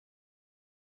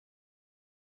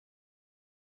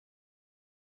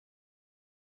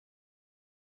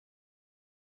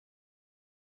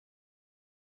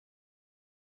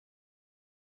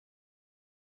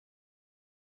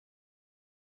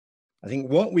I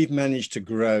think what we've managed to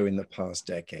grow in the past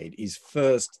decade is,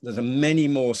 first, there are many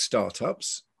more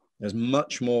startups. There's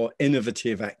much more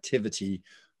innovative activity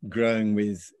growing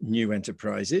with new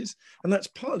enterprises. And that's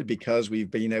partly because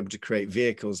we've been able to create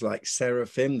vehicles like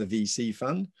Seraphim, the VC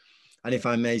fund. And if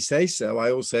I may say so,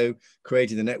 I also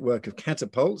created a network of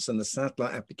catapults, and the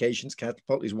satellite applications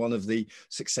catapult is one of the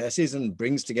successes and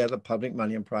brings together public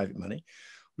money and private money.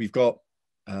 We've got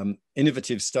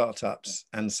innovative startups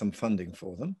and some funding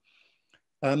for them.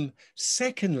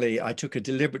 Secondly, I took a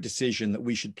deliberate decision that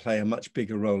we should play a much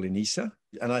bigger role in ESA.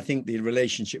 And I think the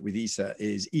relationship with ESA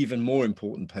is even more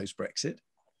important post-Brexit.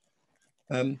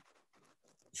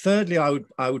 Thirdly,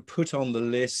 I would put on the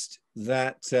list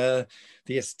that the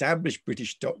established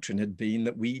British doctrine had been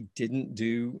that we didn't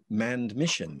do manned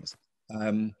missions.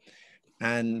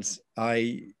 And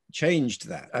I changed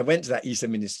that. I went to that ESA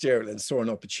ministerial and saw an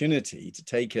opportunity to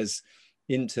take us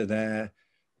into their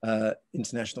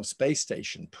International Space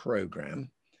Station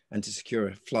program and to secure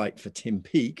a flight for Tim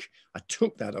Peake. I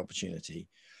took that opportunity,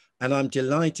 and I'm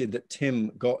delighted that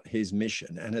Tim got his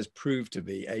mission and has proved to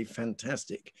be a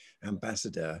fantastic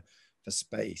ambassador for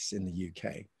space in the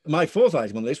UK. My fourth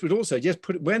item on the list would also just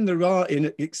put, when there are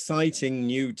exciting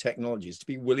new technologies, to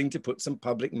be willing to put some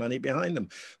public money behind them,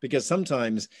 because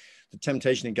sometimes the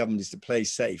temptation in government is to play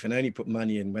safe and only put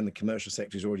money in when the commercial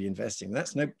sector is already investing.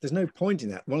 There's no point in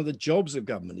that. One of the jobs of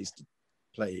government is to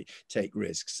take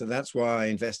risks. So that's why I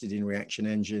invested in reaction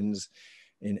engines,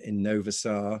 in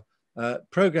Novasar,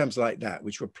 programs like that,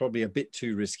 which were probably a bit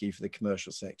too risky for the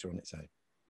commercial sector on its own.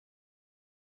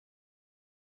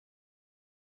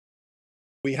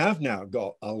 We have now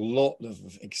got a lot of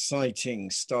exciting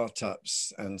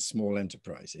startups and small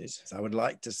enterprises. I would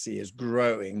like to see us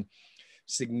growing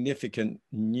significant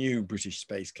new British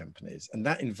space companies. And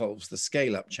that involves the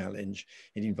scale-up challenge.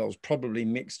 It involves probably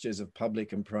mixtures of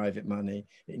public and private money.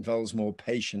 It involves more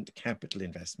patient capital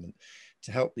investment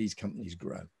to help these companies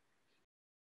grow.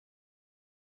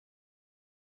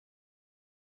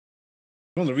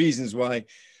 One of the reasons why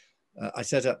I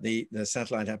set up the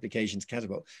satellite applications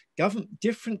catapult.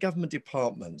 Different government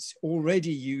departments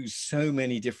already use so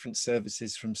many different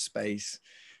services from space,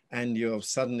 and you've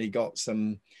suddenly got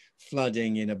some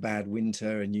flooding in a bad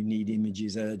winter and you need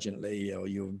images urgently, or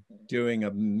you're doing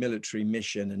a military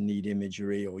mission and need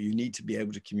imagery, or you need to be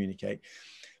able to communicate.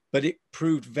 But it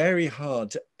proved very hard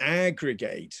to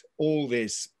aggregate all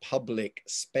this public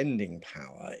spending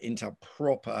power into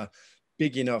proper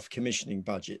big enough commissioning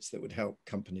budgets that would help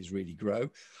companies really grow.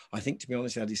 I think, to be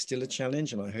honest, that is still a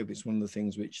challenge, and I hope it's one of the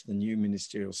things which the new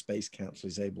Ministerial Space Council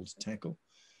is able to tackle.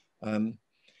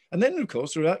 And then, of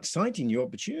course, there are exciting new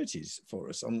opportunities for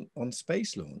us on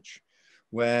space launch,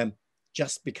 where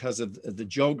just because of the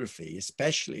geography,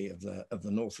 especially of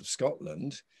the north of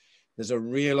Scotland, there's a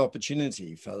real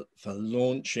opportunity for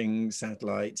launching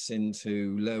satellites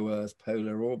into low Earth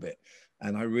polar orbit.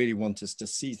 And I really want us to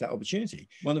seize that opportunity.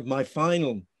 One of my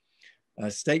final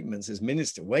statements as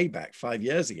minister way back 5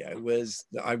 years ago was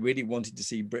that I really wanted to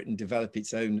see Britain develop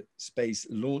its own space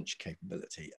launch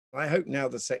capability. I hope now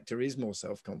the sector is more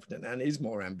self-confident and is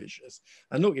more ambitious.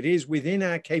 And look, it is within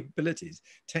our capabilities,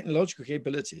 technological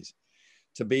capabilities,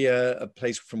 to be a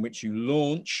place from which you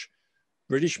launch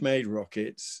British-made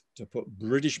rockets, to put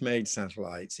British-made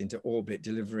satellites into orbit,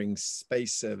 delivering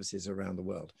space services around the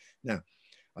world. Now,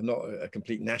 I'm not a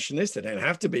complete nationalist. They don't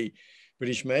have to be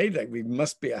British made. Like, we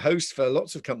must be a host for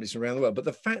lots of companies around the world. But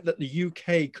the fact that the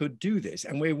UK could do this,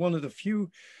 and we're one of the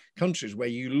few countries where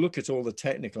you look at all the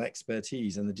technical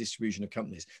expertise and the distribution of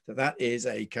companies, that is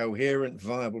a coherent,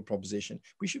 viable proposition.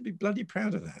 We should be bloody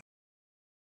proud of that.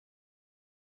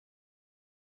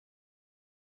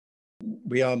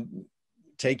 We are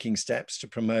taking steps to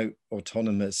promote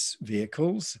autonomous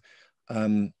vehicles.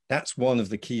 That's one of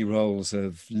the key roles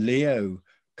of LEO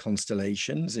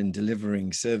constellations in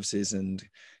delivering services and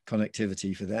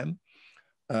connectivity for them.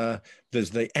 There's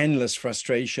the endless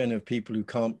frustration of people who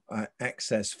can't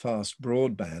access fast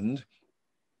broadband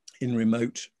in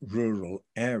remote rural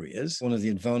areas. One of the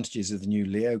advantages of the new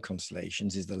LEO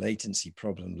constellations is the latency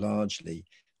problem largely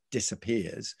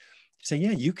disappears. So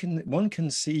yeah, one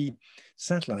can see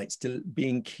satellites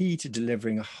being key to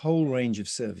delivering a whole range of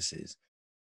services.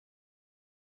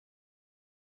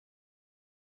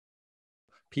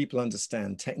 People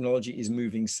understand technology is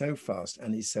moving so fast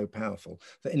and is so powerful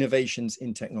that innovations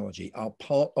in technology are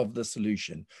part of the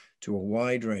solution to a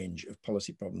wide range of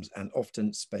policy problems, and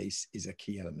often space is a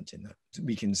key element in that.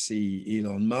 We can see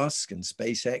Elon Musk and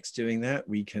SpaceX doing that.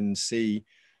 We can see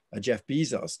Jeff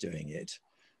Bezos doing it.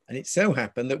 And it so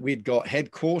happened that we'd got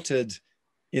headquartered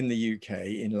in the UK,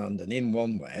 in London, in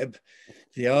OneWeb,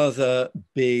 the other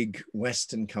big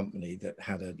Western company that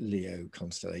had a LEO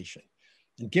constellation.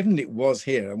 And given it was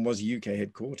here and was UK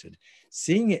headquartered,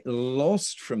 seeing it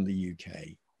lost from the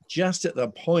UK just at the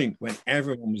point when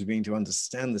everyone was beginning to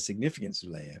understand the significance of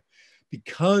LEO,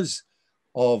 because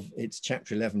of its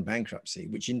Chapter 11 bankruptcy,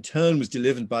 which in turn was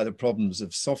delivered by the problems of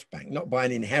SoftBank, not by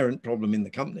an inherent problem in the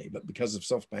company, but because of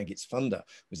SoftBank, its funder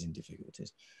was in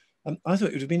difficulties. I thought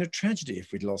it would have been a tragedy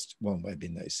if we'd lost OneWeb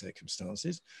in those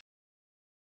circumstances.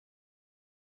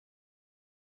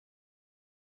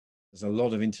 There's a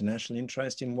lot of international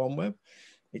interest in OneWeb.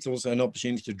 It's also an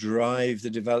opportunity to drive the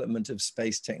development of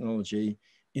space technology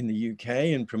in the UK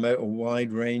and promote a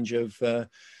wide range of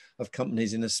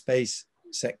companies in a space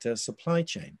sector supply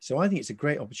chain. So I think it's a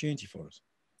great opportunity for us.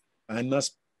 I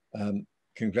must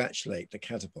congratulate the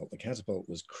Catapult. The Catapult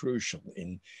was crucial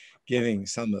in giving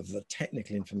some of the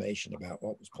technical information about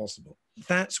what was possible.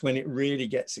 That's when it really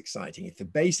gets exciting. If the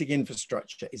basic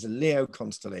infrastructure is a LEO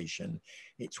constellation,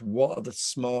 it's what are the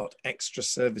smart extra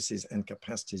services and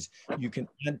capacities you can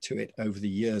add to it over the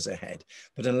years ahead.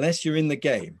 But unless you're in the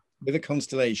game with a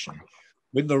constellation,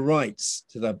 with the rights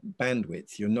to the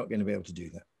bandwidth, you're not going to be able to do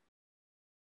that.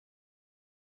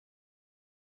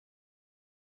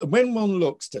 When one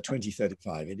looks to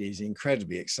 2035, it is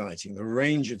incredibly exciting, the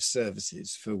range of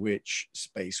services for which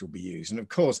space will be used. And of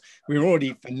course, we're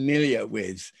already familiar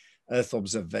with Earth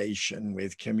observation,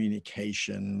 with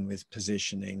communication, with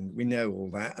positioning. We know all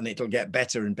that, and it'll get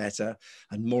better and better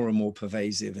and more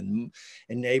pervasive and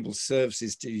enable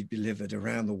services to be delivered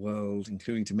around the world,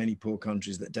 including to many poor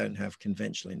countries that don't have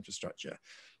conventional infrastructure.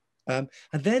 But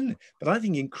I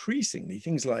think increasingly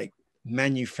things like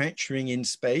manufacturing in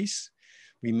space,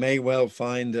 we may well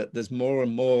find that there's more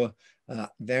and more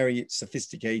very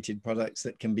sophisticated products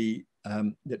that can be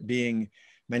that being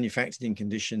manufactured in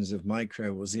conditions of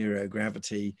micro or zero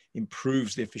gravity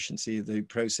improves the efficiency of the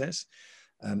process.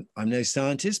 I'm no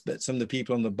scientist, but some of the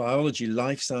people on the biology,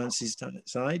 life sciences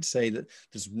side say that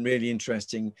there's really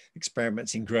interesting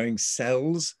experiments in growing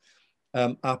cells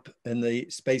up in the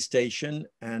space station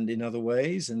and in other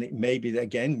ways. And it may be that,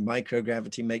 again,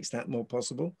 microgravity makes that more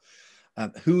possible.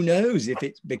 Who knows if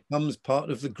it becomes part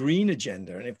of the green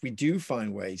agenda, and if we do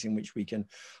find ways in which we can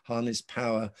harness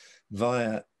power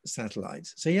via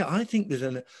satellites. So yeah, I think there's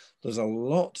a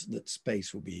lot that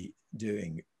space will be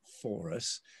doing for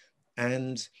us,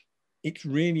 and it's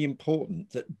really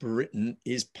important that Britain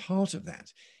is part of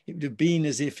that. It would have been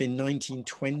as if in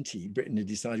 1920, Britain had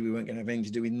decided we weren't going to have anything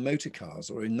to do with motor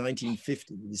cars, or in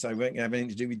 1950, we decided we weren't going to have anything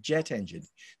to do with jet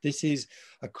engines. This is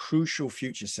a crucial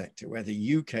future sector where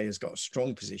the UK has got a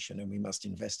strong position and we must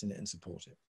invest in it and support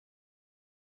it.